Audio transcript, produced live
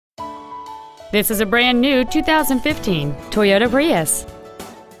This is a brand new 2015 Toyota Prius.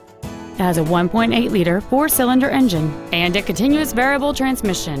 It has a 1.8-liter four-cylinder engine and a continuous variable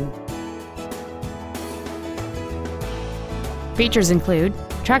transmission. Features include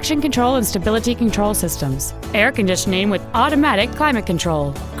traction control and stability control systems, air conditioning with automatic climate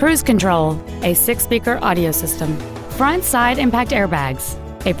control, cruise control, a 6-speaker audio system, front side impact airbags,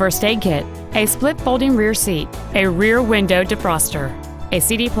 a first aid kit, a split folding rear seat, a rear window defroster, a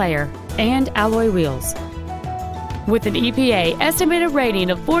CD player, and alloy wheels. With an EPA estimated rating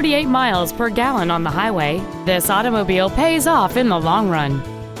of 48 miles per gallon on the highway, this automobile pays off in the long run.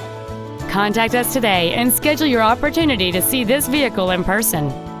 Contact us today and schedule your opportunity to see this vehicle in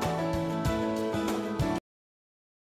person.